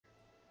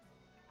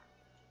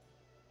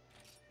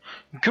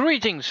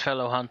Greetings,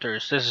 fellow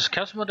hunters. This is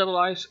Cosmo Double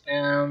Eyes,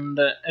 and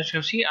as you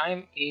can see,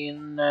 I'm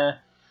in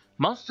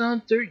Monster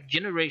Hunter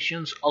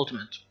Generations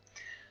Ultimate.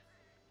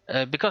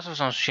 Because of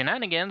some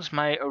shenanigans,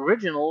 my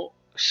original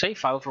save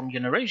file from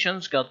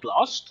Generations got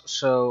lost,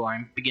 so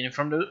I'm beginning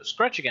from the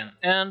scratch again.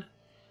 And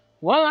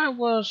while I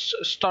was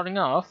starting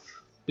off,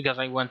 because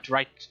I went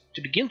right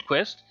to the guild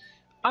quest,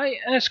 I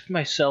asked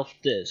myself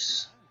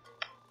this.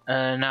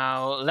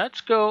 Now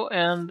let's go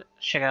and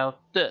check out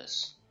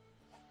this.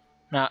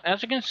 Now,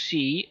 as you can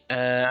see,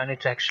 I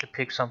need to actually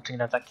pick something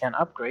that I can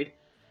upgrade.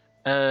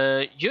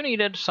 You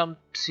needed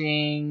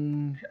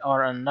something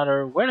or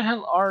another. Where the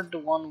hell are the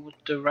one with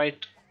the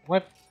right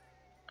weapon?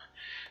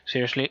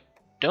 Seriously,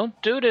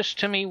 don't do this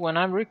to me when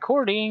I'm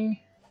recording.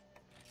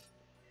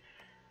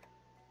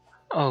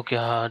 Oh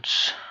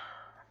gods.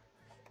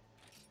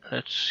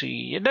 Let's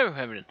see. There we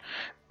have it.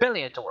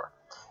 Beliat.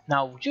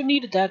 Now, you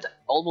needed that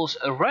almost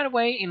right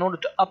away in order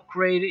to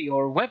upgrade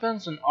your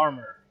weapons and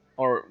armor,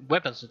 or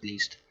weapons at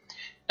least.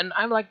 And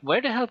I'm like,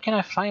 where the hell can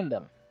I find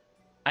them?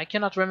 I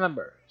cannot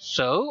remember.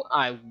 So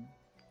I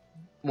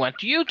went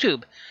to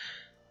YouTube,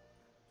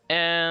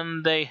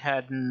 and they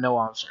had no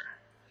answer.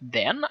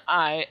 Then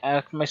I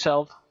asked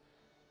myself,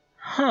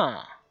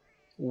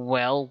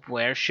 well,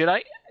 where should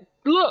I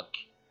look?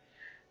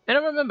 And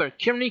I remember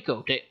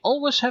Kirniko, they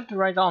always have the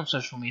right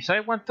answers for me, so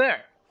I went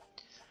there.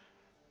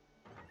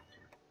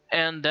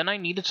 And then I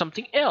needed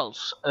something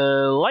else,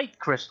 light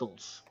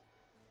crystals,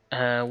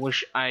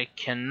 which I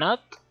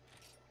cannot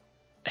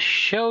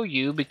show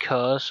you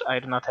because I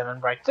do not have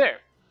them right there.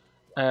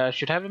 I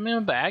should have them in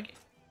a bag.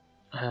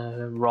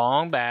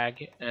 Wrong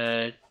bag.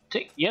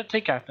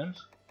 Take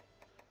items.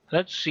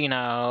 Let's see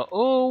now.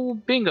 Oh,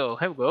 bingo!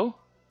 Here we go.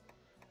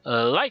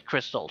 Light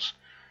crystals.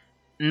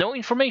 No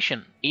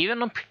information,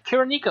 even on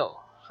Kirniko.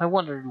 I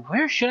wondered,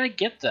 where should I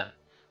get them?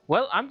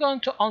 Well, I'm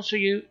going to answer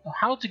you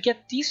how to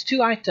get these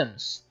two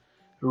items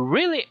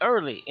really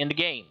early in the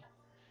game.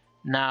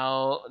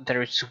 Now,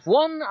 there is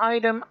one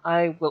item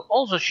I will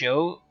also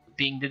show,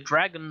 being the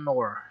Dragon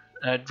Ore,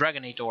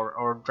 Dragonite Ore,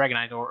 or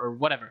Dragonite Ore, or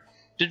whatever,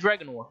 the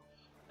Dragon Ore.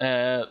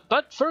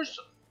 But first,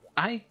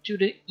 I do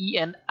the E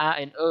and A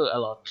and O a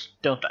lot,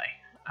 don't I?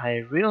 I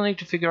really need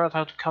to figure out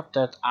how to cut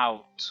that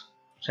out,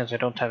 since I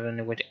don't have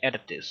any way to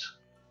edit this.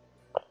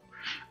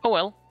 Oh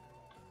well.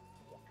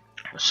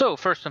 So,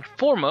 first and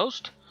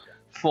foremost,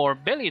 for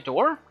Beliat, you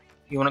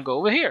want to go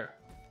over here,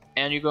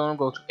 and you're going to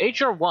go to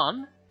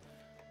HR1,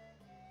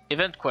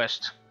 Event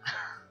Quest.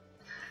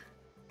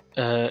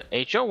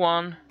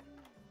 HR1.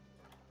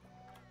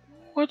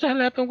 What the hell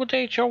happened with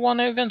the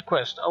HR1 event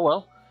quest? Oh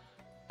well.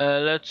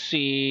 Let's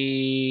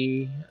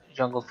see.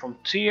 Jungle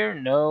Frontier.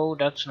 No,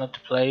 that's not the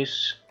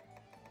place.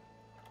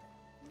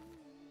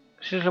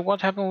 Seriously,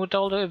 what happened with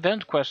all the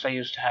event quests I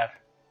used to have?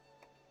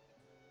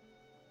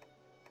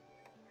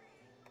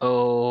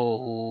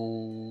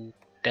 Oh,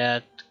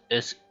 that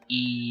is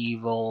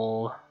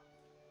evil.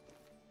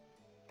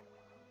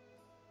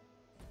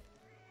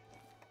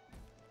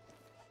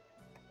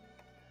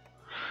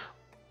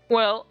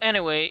 Well,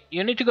 anyway,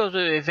 you need to go to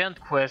the event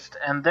quest,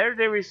 and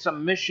there is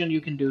some mission you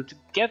can do to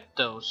get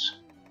those.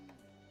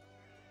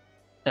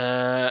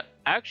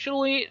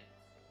 Actually,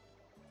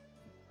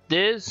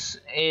 this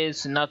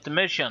is not the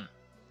mission.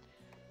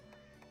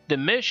 The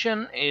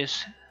mission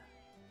is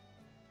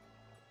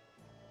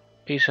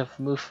piece of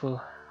Mufa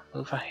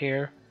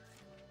here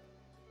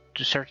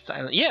to search the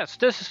island. Yes,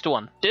 this is the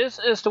one. This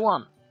is the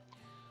one.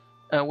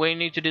 We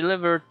need to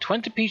deliver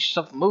 20 pieces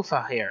of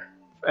Mufa here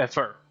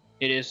fur.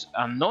 It is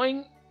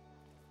annoying.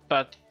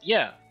 But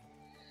yeah,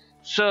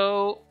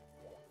 so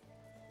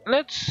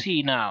let's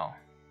see now.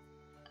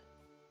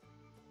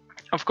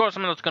 Of course,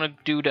 I'm not gonna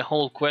do the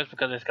whole quest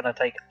because it's gonna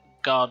take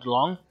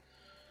godly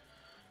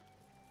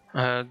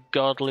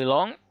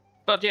long.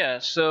 But yeah,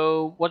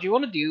 so what you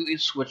want to do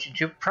is switch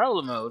into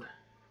Prowler mode,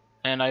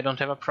 and I don't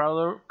have a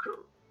Prowler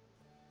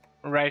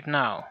right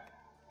now.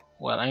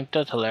 Well, ain't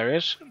that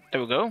hilarious?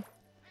 There we go.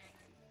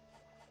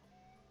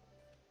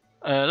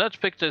 Let's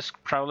pick this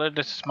Prowler.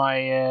 This is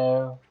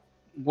my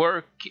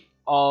work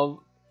of,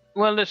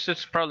 well, this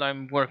is probably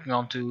I'm working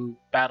on to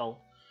battle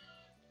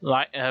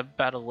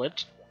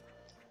with.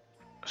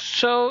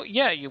 So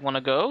yeah, you want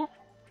to go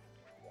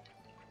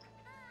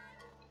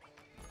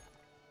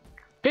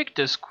pick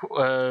this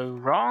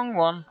wrong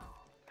one.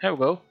 Here we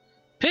go.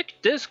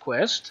 Pick this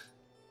quest.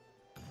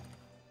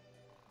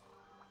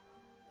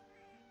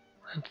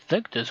 I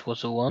think this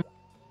was the one.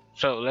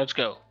 So let's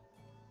go.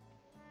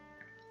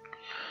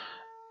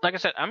 Like I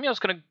said, I'm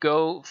just gonna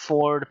go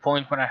for the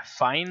point when I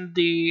find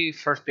the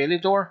first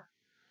Beliat,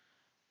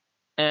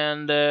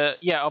 and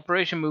yeah,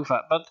 Operation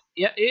Mufa. But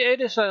yeah,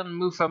 it is a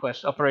Mufa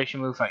quest,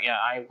 Operation Mufa. Yeah,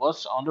 I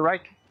was on the right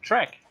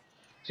track.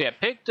 So yeah,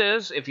 pick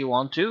this if you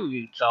want to.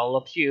 It's all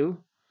up to you.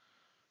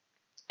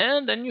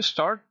 And then you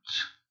start.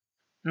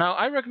 Now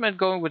I recommend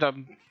going with a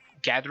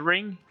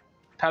gathering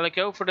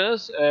palico for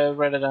this,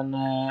 rather than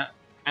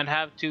and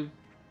have two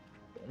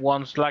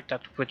ones like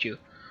that with you.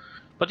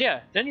 But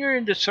yeah, then you're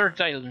in the search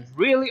island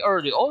really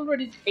early,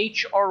 already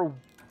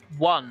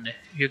HR1.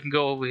 You can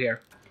go over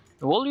here.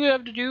 All you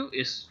have to do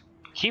is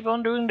keep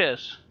on doing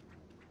this.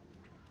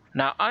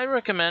 Now I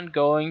recommend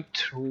going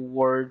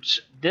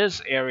towards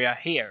this area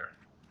here.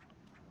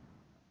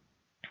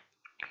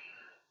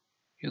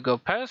 You go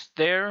past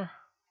there,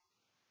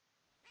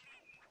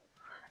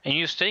 and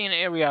you stay in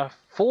area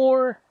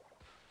 4,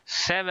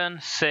 7,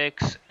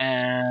 6,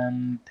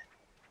 and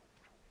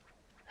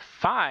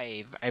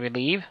 5, I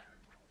believe.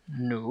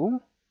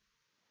 No.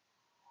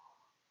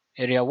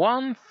 Area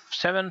 1,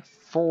 7,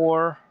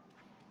 4,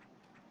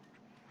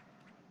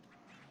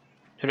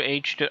 to the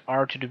H, to the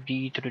R, to the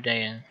B, to the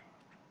D.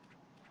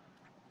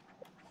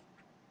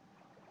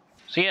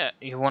 So yeah,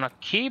 you want to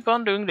keep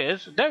on doing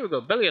this. There we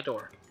go, Beliat.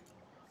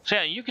 So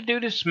yeah, you can do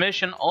this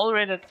mission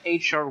already at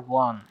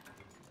HR1.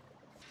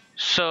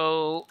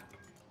 So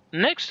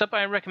next up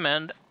I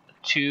recommend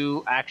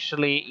to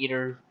actually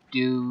either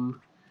do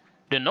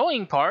the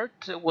annoying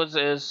part, which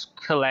is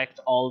collect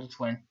all the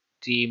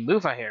 20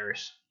 Mufa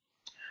hairs.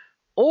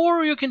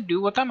 Or you can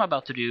do what I'm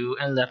about to do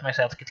and let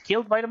myself get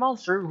killed by the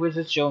monster which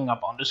is showing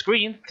up on the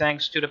screen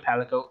thanks to the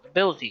Palico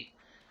ability.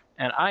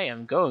 And I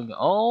am going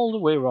all the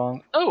way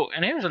wrong. Oh,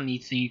 and here's a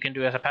neat thing you can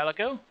do as a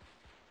Palico.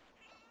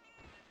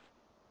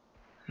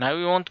 Now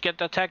you won't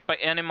get attacked by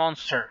any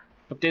monster.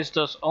 But this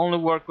does only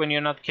work when you're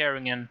not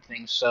carrying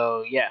anything,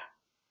 so yeah.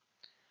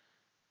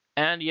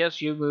 And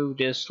yes, you move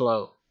this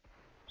slow.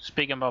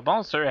 Speaking about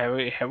monster,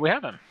 here we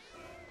have him.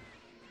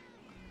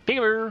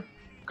 Peekaboo!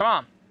 Come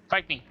on,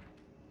 fight me.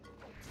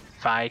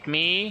 Fight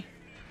me.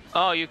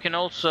 Oh, you can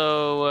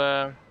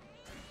also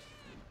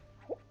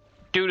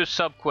do the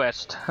sub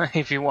quest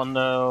if you want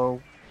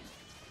to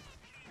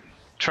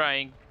try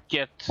and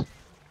get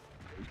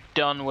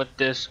done with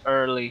this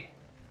early.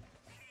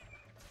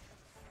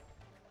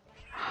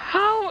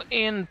 How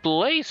in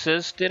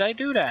blazes did I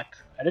do that?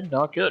 I did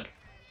not good.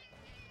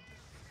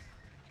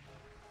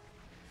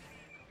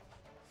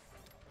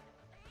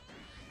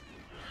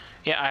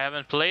 Yeah, I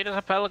haven't played as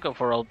a Palico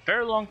for a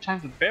very long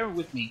time, so bear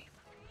with me.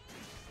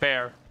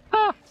 Bear.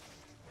 Ah!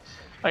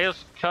 I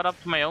just caught up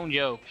to my own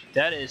joke.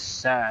 That is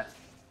sad.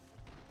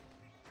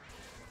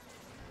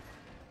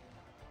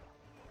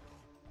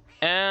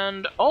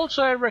 And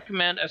also I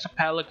recommend as a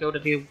Palico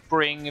that you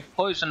bring a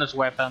poisonous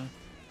weapon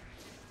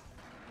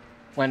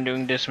when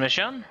doing this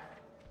mission.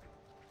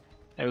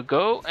 There we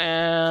go,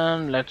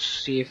 and let's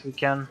see if we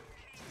can...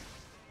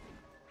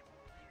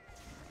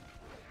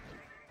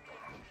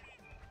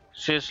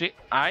 Seriously,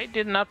 I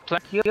did not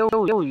plan to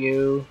kill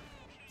you.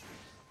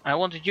 I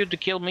wanted you to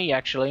kill me,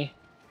 actually.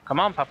 Come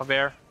on, Papa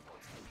Bear.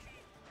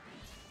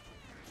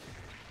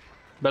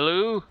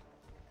 Baloo!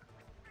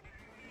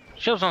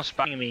 Show some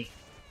spunk in me.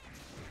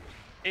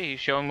 Hey, he's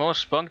showing more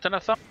spunk than I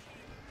thought.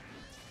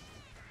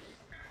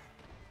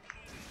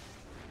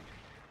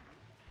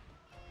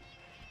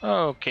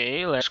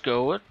 Okay, let's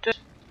go with this.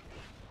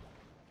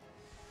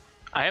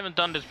 I haven't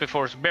done this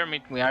before, so bear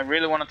with me. I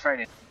really want to try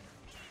this.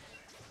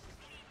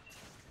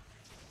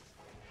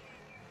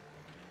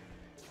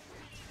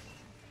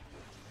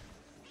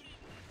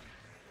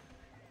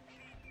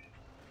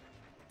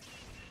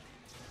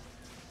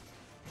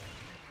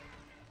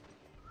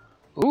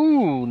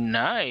 Ooh,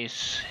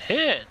 nice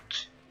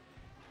hit.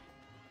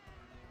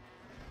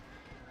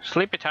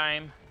 Sleepy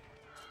time.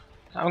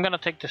 I'm gonna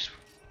take this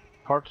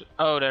part.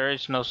 Oh, there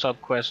is no sub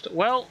quest.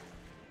 Well,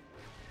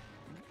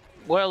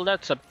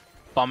 that's a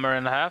bummer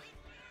and a half.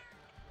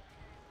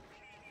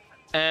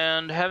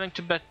 And having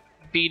to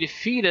be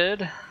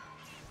defeated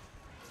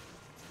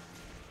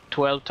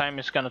 12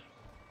 times is gonna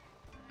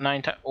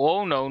 9 times.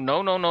 Oh no!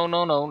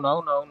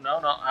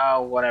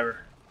 Oh, whatever.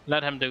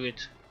 Let him do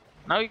it.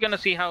 Now you're gonna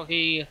see how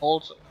he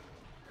holds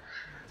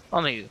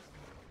on you.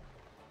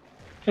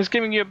 He's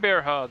giving you a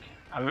bear hug.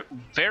 A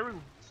very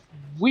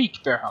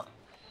weak bear hug.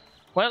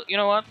 Well, you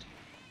know what?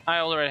 I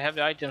already have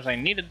the items I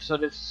needed, so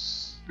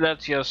let's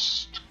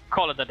just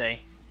call it a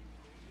day.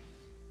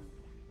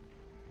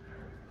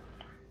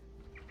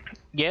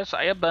 Yes,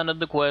 I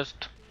abandoned the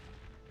quest.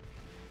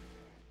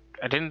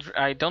 I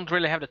don't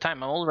really have the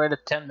time. I'm already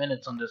at 10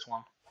 minutes on this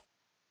one.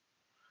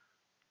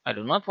 I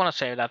do not want to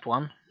save that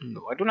one.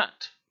 No, I do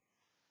not.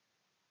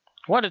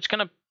 What? It's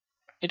gonna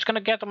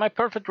get on my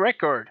perfect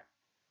record.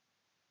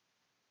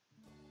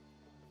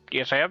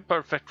 Yes, I have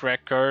perfect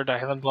record. I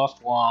haven't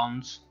lost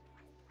once.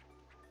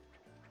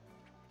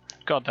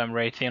 Goddamn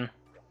Raytheon.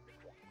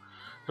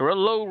 You're a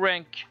low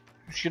rank.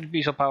 You shouldn't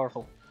be so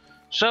powerful.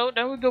 So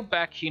then we go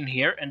back in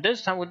here, and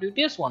this time we do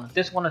this one.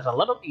 This one is a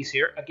little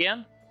easier.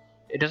 Again,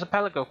 it is a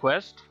Palico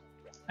quest.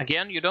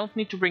 Again, you don't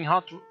need to bring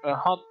hot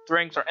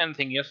drinks or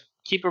anything. Just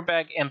keep your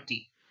bag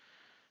empty.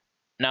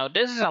 Now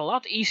this is a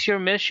lot easier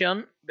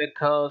mission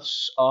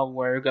because of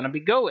where you're gonna be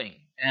going,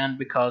 and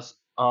because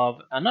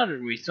of another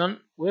reason,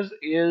 which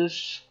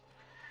is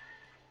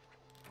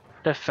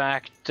the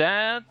fact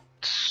that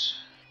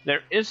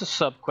there is a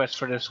sub quest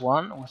for this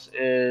one, which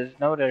is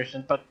no, there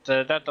isn't, but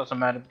that doesn't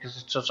matter because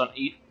it's just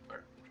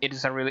it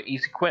is a really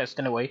easy quest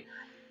anyway.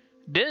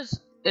 This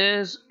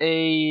is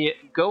a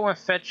go and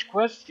fetch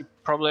quest. You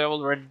probably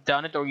already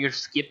done it, or you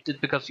skipped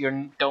it because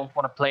you don't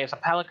want to play as a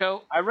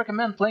Palico. I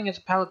recommend playing as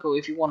a Palico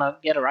if you want to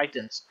get her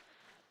items.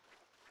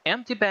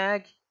 Empty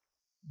bag.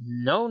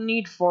 No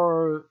need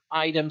for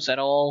items at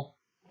all.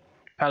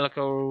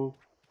 Palico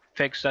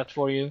fix that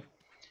for you.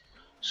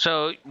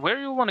 So where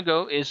you want to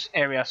go is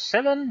area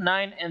 7,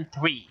 9, and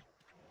 3.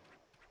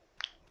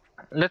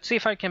 Let's see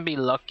if I can be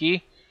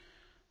lucky,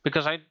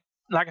 because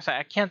like I said,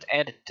 I can't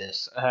edit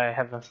this. I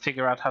haven't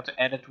figured out how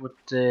to edit with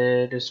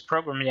this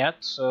program yet,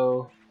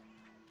 so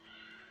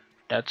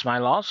that's my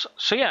loss.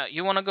 So yeah,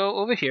 you want to go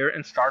over here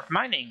and start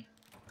mining.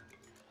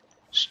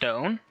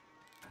 Stone.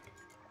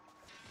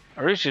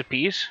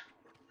 Recipes.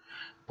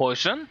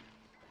 Poison.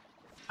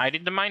 I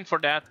did the mine for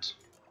that.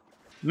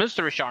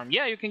 Mystery Charm.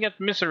 Yeah, you can get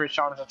Mystery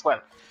Charms as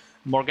well.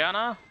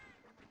 Morgana.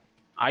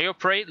 I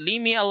pray,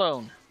 leave me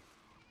alone.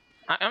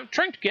 I'm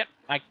trying to get...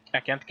 I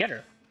can't get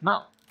her.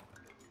 No.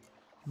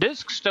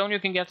 Disc Stone you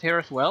can get here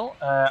as well.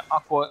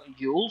 Aqua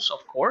Yules,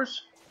 of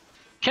course.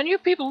 Can you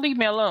people leave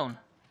me alone?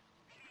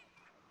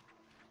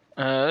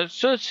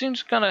 So it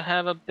seems gonna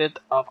have a bit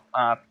of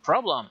a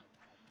problem.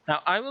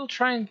 Now I will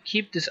try and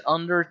keep this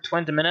under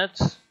 20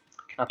 minutes.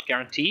 Cannot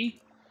guarantee.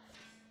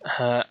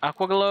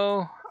 Aqua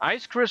Glow,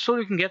 Ice Crystal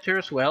you can get here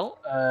as well.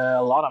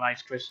 A lot of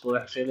Ice Crystal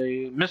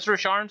actually. Mystery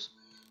Charms,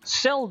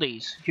 sell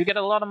these. You get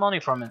a lot of money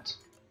from it.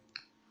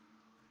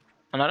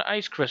 Another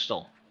Ice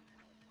Crystal.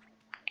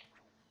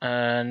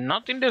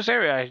 Not in this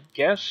area, I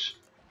guess.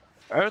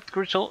 Earth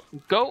Crystal,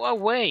 go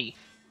away.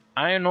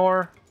 Iron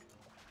Ore,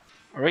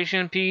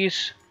 Racing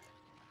Piece,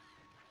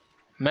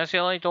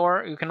 Mesialite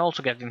Ore, you can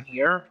also get in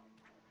here.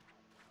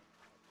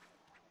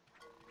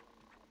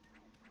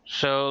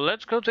 So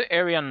let's go to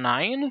area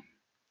 9.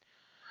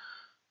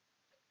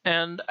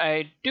 And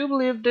I do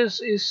believe this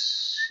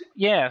is...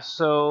 yeah,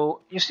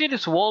 so you see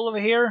this wall over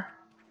here?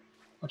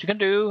 What you can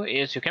do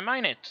is you can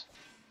mine it.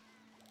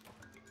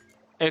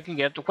 You can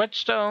get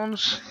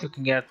whetstones, you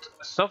can get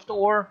soft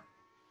ore,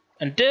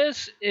 and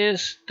this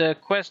is the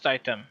quest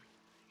item.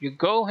 You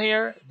go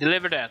here,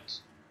 deliver that.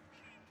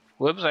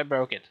 Whoops, I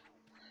broke it.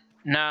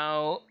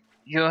 Now,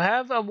 you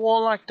have a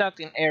wall like that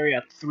in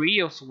area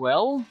 3 as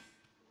well.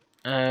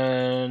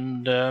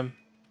 And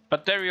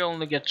but there you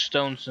only get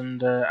stones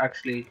and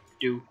actually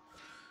do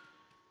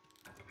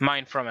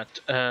mine from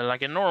it,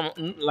 like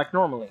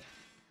normally.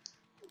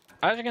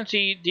 As you can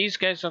see, these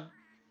guys are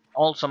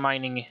also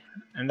mining,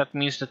 and that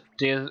means that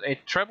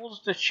it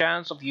trebles the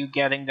chance of you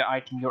getting the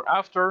item you're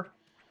after,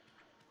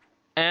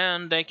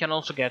 and they can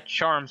also get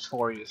charms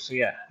for you. So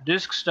yeah,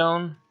 disc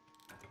stone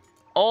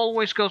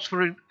always goes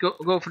for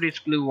go for these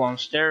blue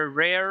ones. They're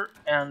rare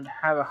and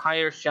have a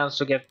higher chance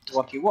to get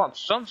what you want.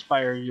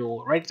 Sunspire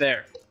Yule right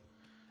there,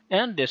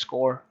 and disc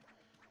ore,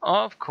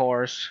 of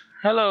course.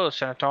 Hello,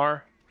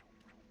 Senator.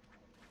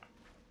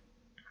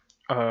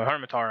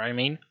 Hermitar, I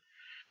mean.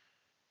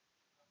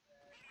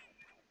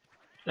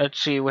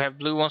 Let's see, we have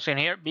blue ones in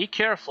here. Be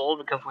careful,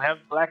 because we have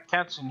black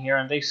cats in here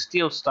and they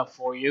steal stuff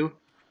for you.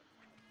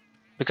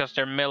 Because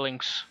they're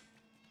millings.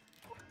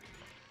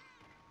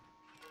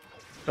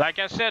 Like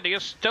I said, you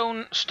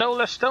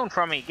stole a stone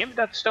from me. Give me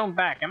that stone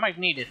back, I might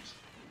need it.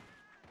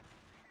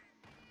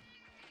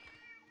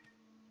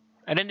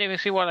 I didn't even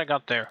see what I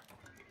got there.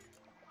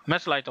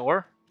 Mesolite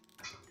ore.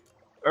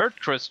 Earth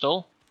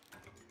crystal.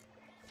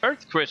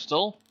 Earth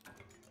crystal.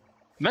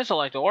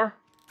 Mesolite ore.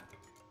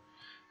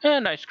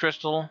 And ice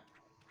crystal.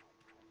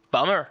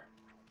 Bummer.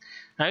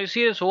 Now you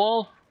see this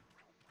wall?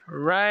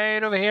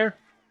 Right over here?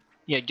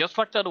 Yeah, just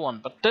like the other one,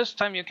 but this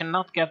time you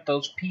cannot get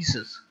those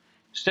pieces.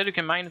 Instead you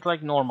can mine it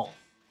like normal.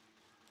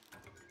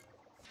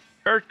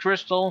 Earth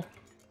crystal.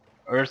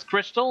 Earth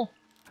crystal.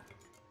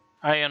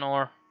 Iron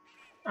ore.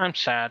 I'm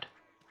sad.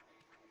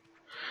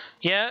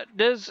 Yeah,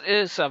 this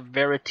is a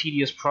very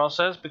tedious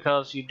process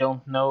because you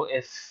don't know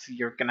if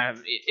you're gonna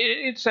have...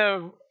 It's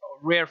a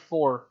rare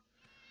 4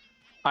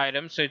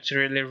 item, so it's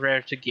really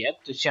rare to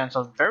get. The chances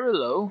are very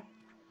low.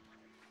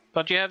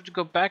 But you have to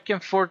go back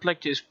and forth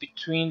like this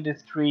between the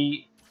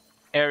 3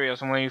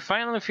 areas. And when you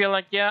finally feel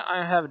like, yeah,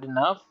 I have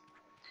enough,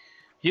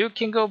 you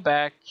can go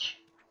back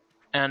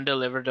and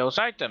deliver those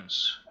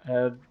items.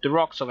 The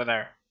rocks over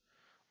there.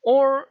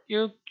 Or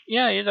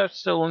yeah,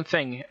 that's the only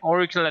thing.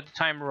 Or you can let the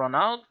time run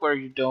out where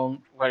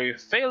you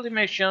fail the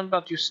mission,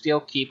 but you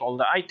still keep all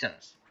the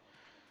items,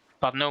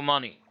 but no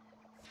money.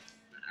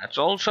 That's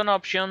also an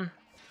option.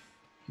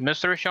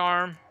 Mystery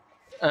charm.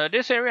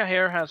 This area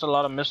here has a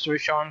lot of mystery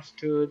charms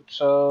to it,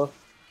 so...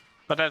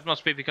 But that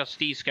must be because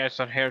these guys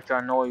are here to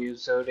annoy you,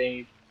 so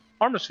they...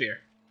 Armor sphere.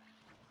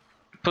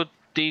 Put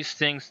these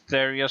things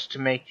there just to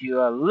make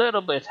you a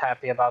little bit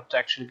happy about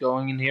actually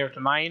going in here to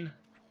mine.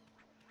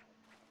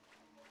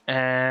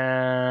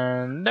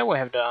 And then we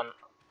have done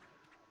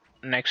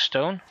next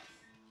stone.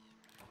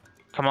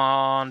 Come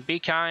on, be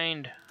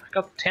kind. I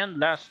got 10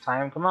 last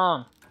time, come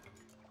on.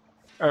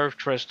 Earth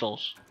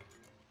crystals.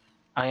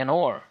 Iron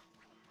ore.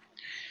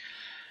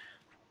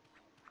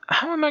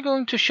 How am I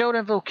going to show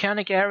the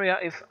volcanic area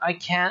if I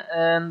can't,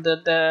 and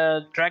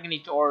the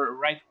dragonite ore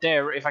right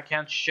there, if I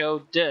can't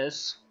show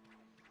this?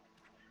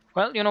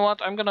 Well, you know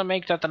what, I'm gonna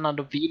make that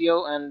another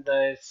video and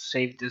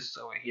save this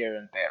over here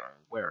and there, and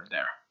where and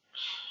there.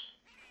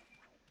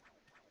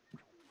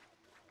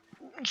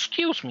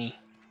 Excuse me.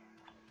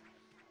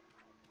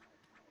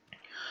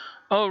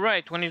 Oh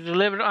right, when you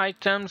deliver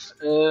items,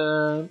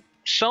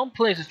 some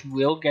places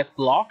will get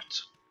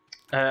blocked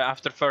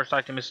after the first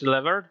item is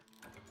delivered.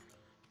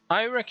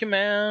 I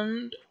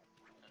recommend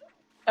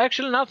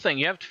actually nothing.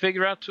 You have to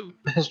figure out the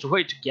best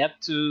way to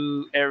get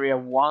to area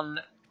 1,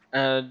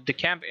 the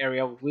camp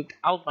area,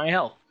 without my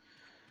help.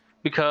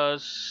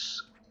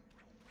 Because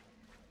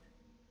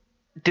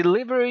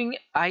delivering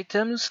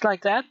items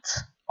like that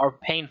are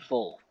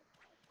painful.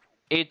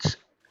 It's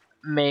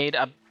made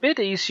a bit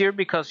easier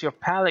because your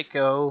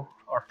Palico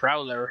or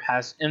Prowler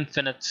has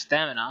infinite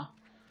stamina,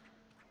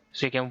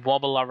 so you can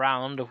wobble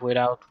around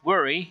without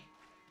worry,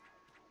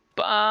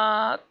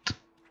 but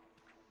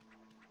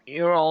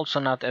you're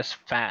also not as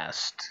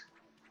fast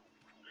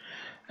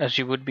as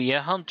you would be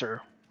a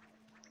hunter.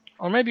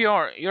 Or maybe you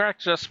are. You're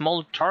actually a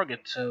small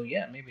target, so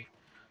yeah, maybe.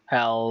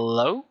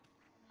 Hello?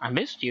 I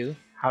missed you.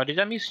 How did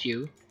I miss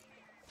you?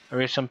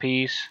 There is some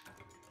piece.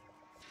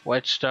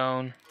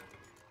 Whetstone.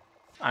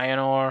 Iron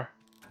ore.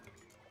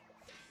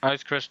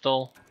 Ice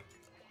crystal.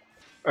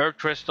 Earth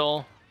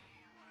crystal.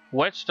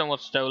 Whetstone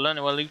was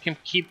stolen. Well, you can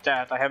keep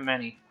that. I have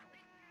many.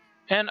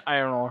 And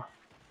iron ore.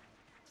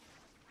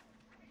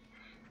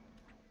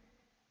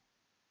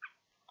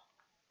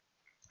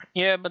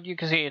 Yeah, but you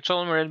can see it's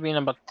already been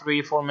about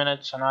 3-4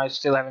 minutes and I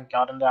still haven't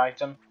gotten the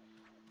item.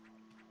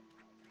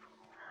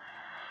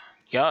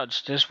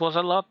 Gods, this was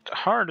a lot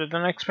harder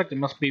than I expected.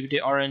 Must be the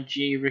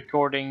RNG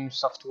recording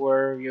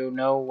software. You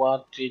know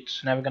what?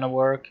 It's never gonna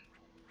work.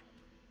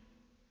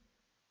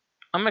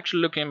 I'm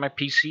actually looking at my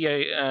PC.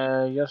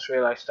 I just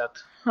realized that.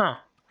 Huh.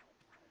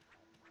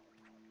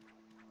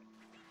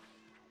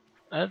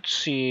 Let's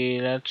see.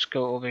 Let's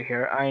go over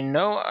here. I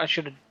know I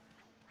should have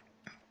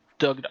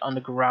dug it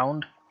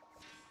underground,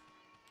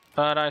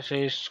 but I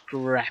say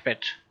scrap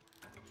it.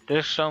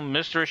 There's some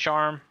mystery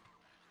charm.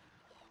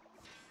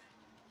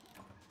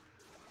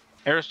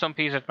 Airstone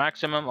piece at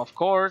maximum, of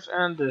course,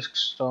 and disc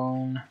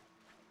stone.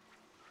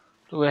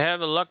 Do we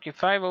have a lucky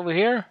 5 over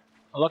here?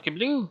 A lucky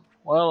blue?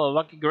 Well, a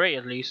lucky gray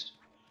at least.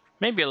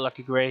 Maybe a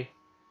lucky gray.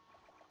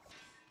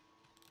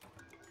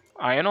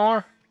 Iron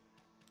ore.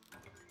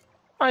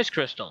 Ice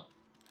crystal.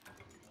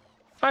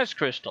 Ice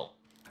crystal.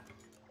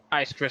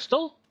 Ice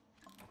crystal.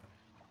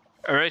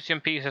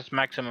 Erasium piece at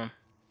maximum.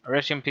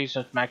 Erasium piece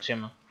at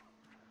maximum.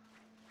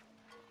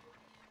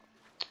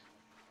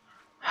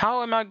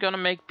 How am I gonna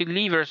make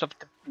believers of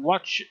the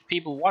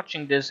people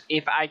watching this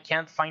if I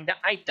can't find the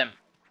item?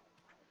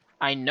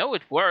 I know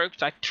it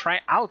works. I try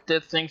out the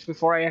things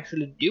before I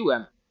actually do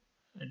them.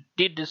 I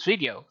did this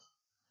video.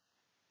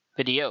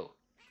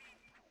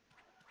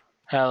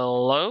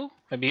 Hello?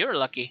 Maybe you're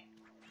lucky.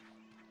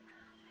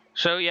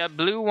 So yeah,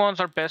 blue ones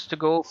are best to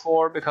go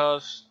for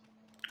because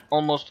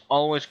almost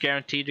always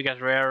guaranteed to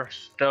get rare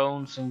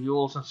stones and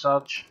jewels and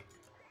such.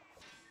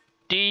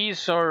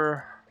 These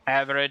are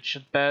average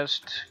at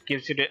best,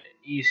 gives you the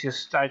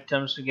easiest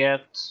items to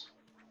get.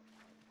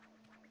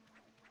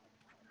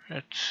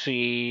 Let's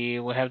see,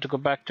 we have to go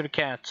back to the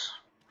cats.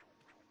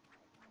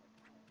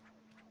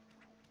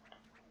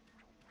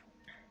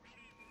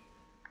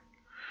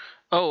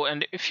 Oh,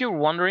 and if you're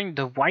wondering,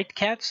 the white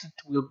cats that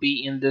will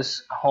be in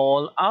this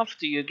hall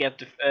after you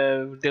get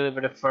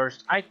deliver the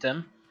first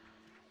item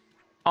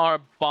are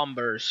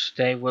bombers.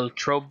 They will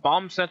throw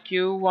bombs at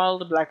you while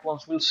the black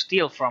ones will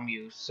steal from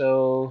you.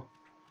 So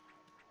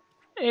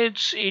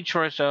it's each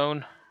for his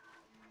own.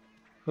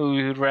 Who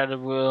you'd rather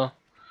will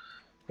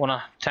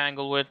wanna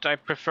tangle with. I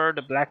prefer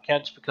the black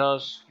cats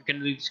because you can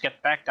at least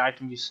get back the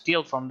item you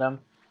steal from them.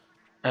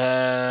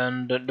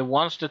 And the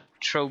ones that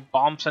throw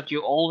bombs at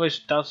you always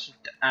does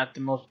it at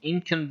the most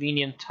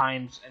inconvenient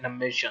times in a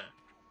mission.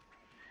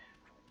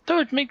 Though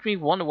it makes me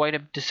wonder why they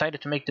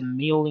decided to make the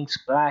mealings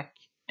black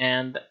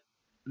and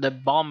the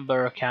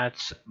bomber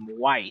cats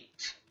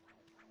white.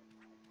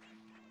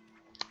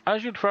 I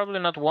should probably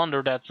not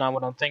wonder that now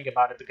when I think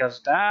about it,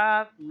 because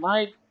that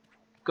might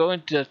go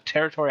into a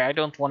territory I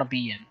don't want to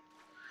be in.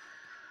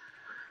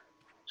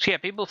 So yeah,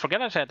 people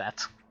forget I said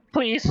that.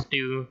 Please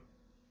do.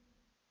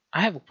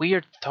 I have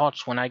weird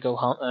thoughts when I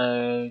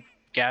go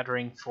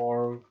gathering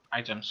for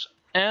items.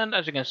 And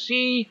as you can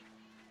see,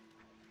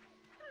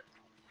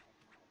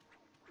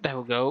 there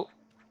we go.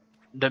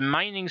 The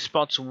mining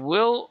spots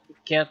will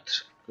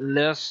get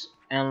less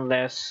and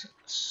less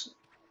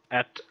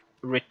at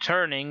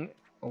returning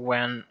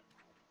when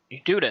you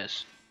do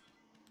this.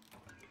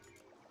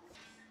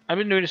 I've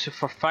been doing this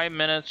for 5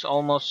 minutes,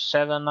 almost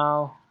 7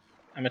 now.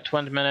 I'm at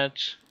 20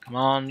 minutes. Come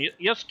on,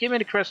 just give me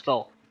the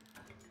crystal.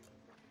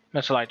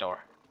 Mesolite ore.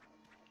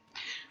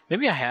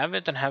 Maybe I have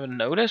it and haven't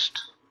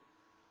noticed.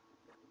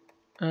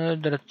 No, I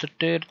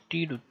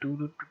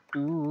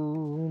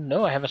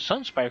have a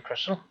Sunspire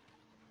crystal.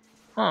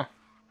 Huh.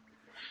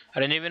 I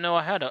didn't even know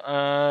I had it.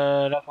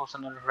 That was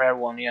another rare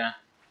one, yeah.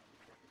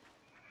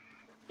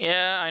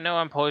 Yeah, I know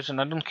I'm poisoned.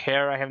 I don't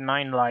care. I have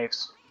 9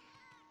 lives.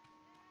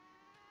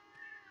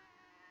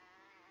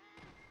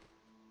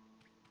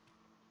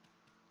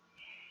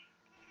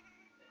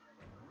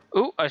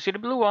 Ooh, I see the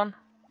blue one.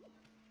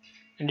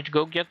 I need to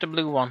go get the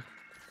blue one.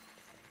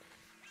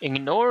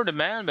 Ignore the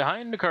man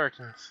behind the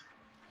curtains.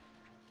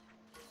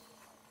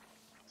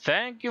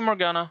 Thank you,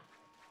 Morgana.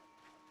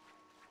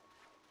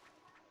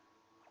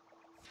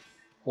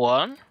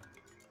 1.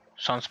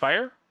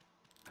 Sunspire.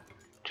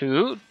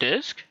 2.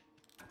 Disc.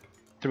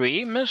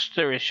 3.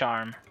 Mystery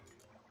Charm.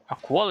 A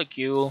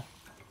Qualicule.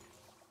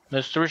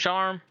 Mystery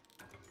Charm.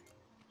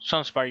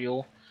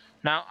 Sunspire.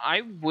 Now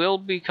I will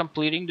be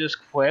completing this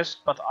quest,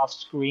 but off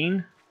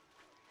screen.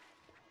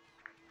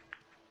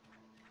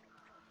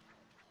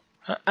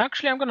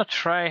 Actually, I'm gonna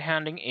try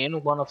handing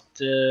in one of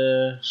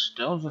the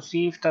stones and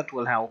see if that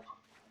will help.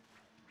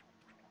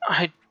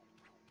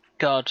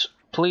 God,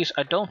 please,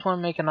 I don't want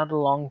to make another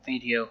long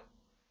video.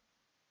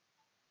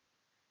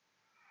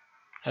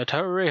 Let's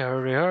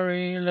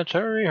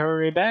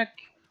hurry back.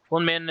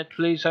 1 minute,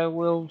 please, I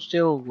will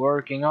still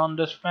working on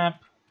this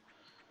map.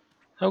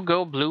 Oh,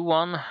 go blue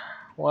one.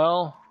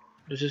 Well,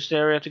 this is the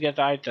area to get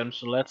items,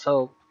 so let's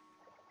hope.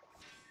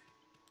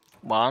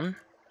 1.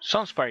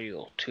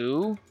 Sunspire.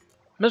 2.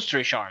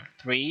 Mystery Charm.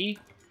 3.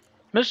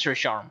 Mystery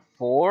Charm.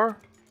 4.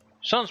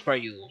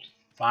 Sunspire.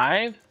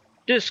 5.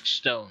 Disc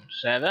Stone.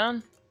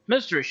 7.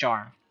 Mystery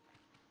Charm.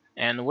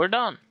 And we're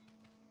done.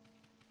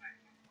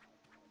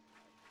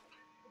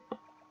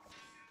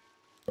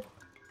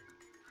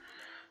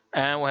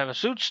 And we have a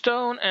Suit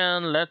Stone,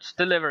 and let's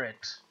deliver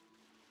it.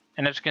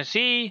 And as you can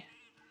see,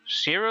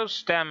 0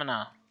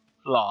 stamina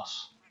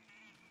loss.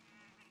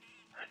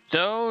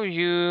 Though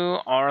you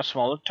are a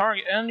smaller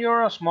target, and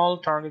you're a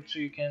smaller target, so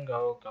you can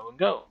go.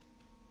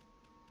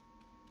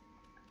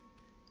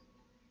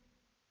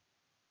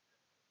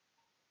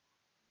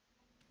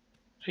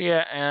 So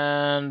yeah,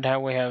 and now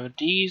we have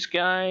these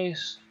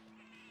guys.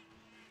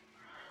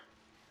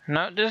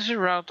 Now this is a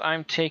route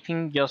I'm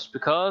taking just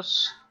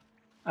because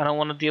I don't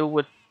want to deal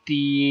with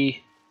the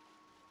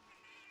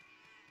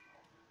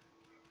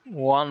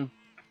one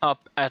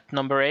up at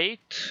number 8,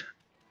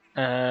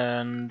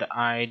 and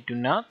I do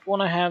not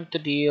want to have to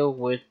deal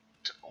with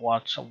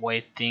what's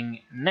waiting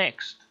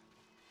next.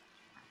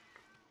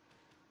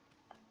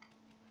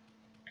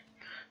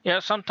 Yeah,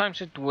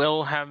 sometimes it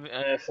will have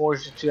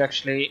force you to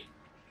actually.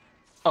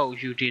 Oh,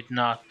 you did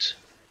not.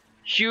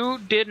 You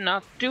did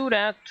not do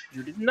that.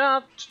 You did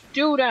not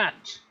do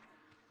that.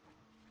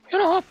 You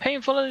know how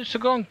painful it is to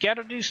go and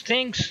gather these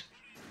things?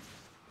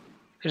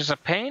 It is a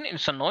pain,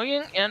 it's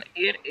annoying, and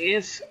it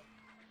is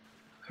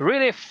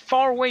really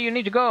far away you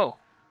need to go.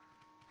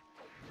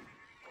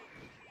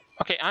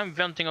 Okay, I'm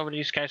venting over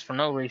these guys for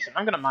no reason.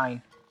 I'm gonna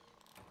mine.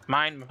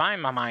 Mine.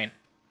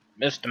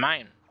 Mr.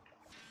 Mine.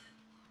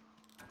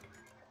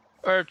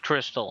 Earth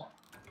Crystal.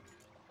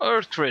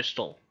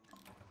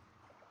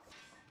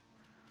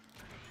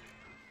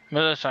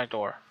 Millicite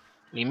door.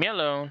 Leave me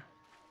alone.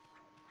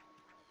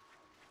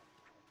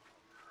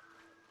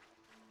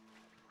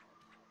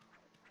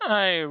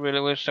 I really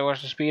wish there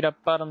was a speed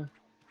up button.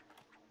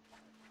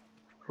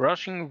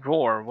 Rushing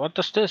Roar. What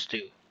does this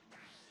do?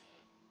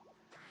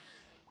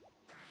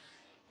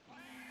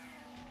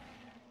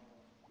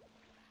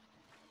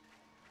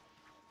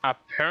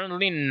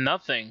 Apparently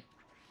nothing.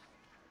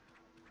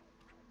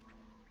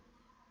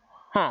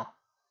 Huh.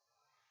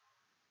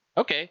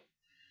 Okay.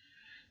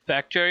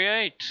 Back to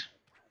area 8.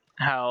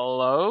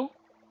 Hello?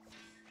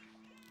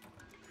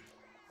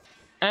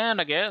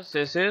 And I guess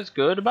this is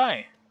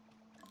goodbye.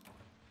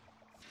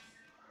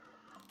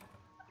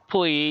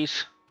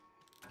 Please.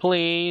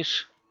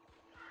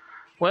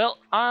 Well,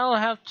 I'll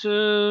have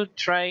to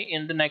try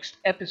in the next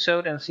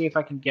episode and see if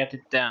I can get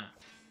it done.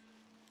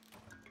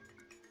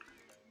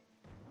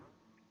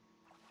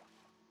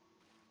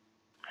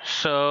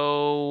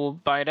 So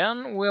by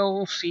then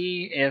we'll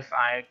see if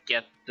I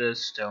get the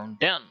stone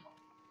done.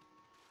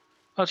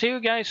 I'll see you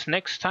guys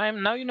next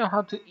time. Now you know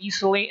how to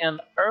easily and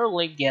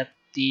early get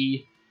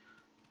the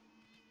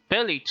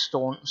Beliat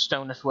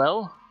stone as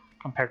well,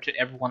 compared to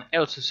everyone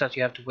else's that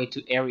you have to wait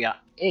to area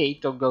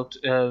 8 or go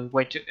to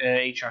wait to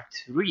HR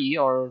 3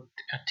 or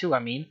 2 I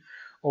mean,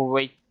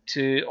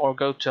 or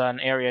go to an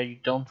area you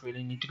don't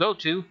really need to go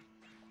to.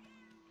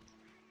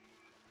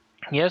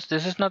 Yes,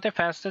 this is not the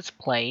fastest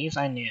place,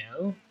 I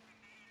know.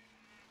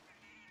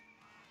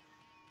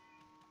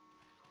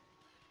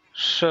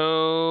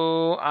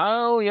 So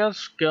I'll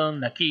just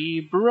gonna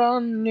keep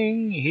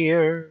running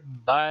here.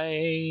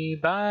 Bye.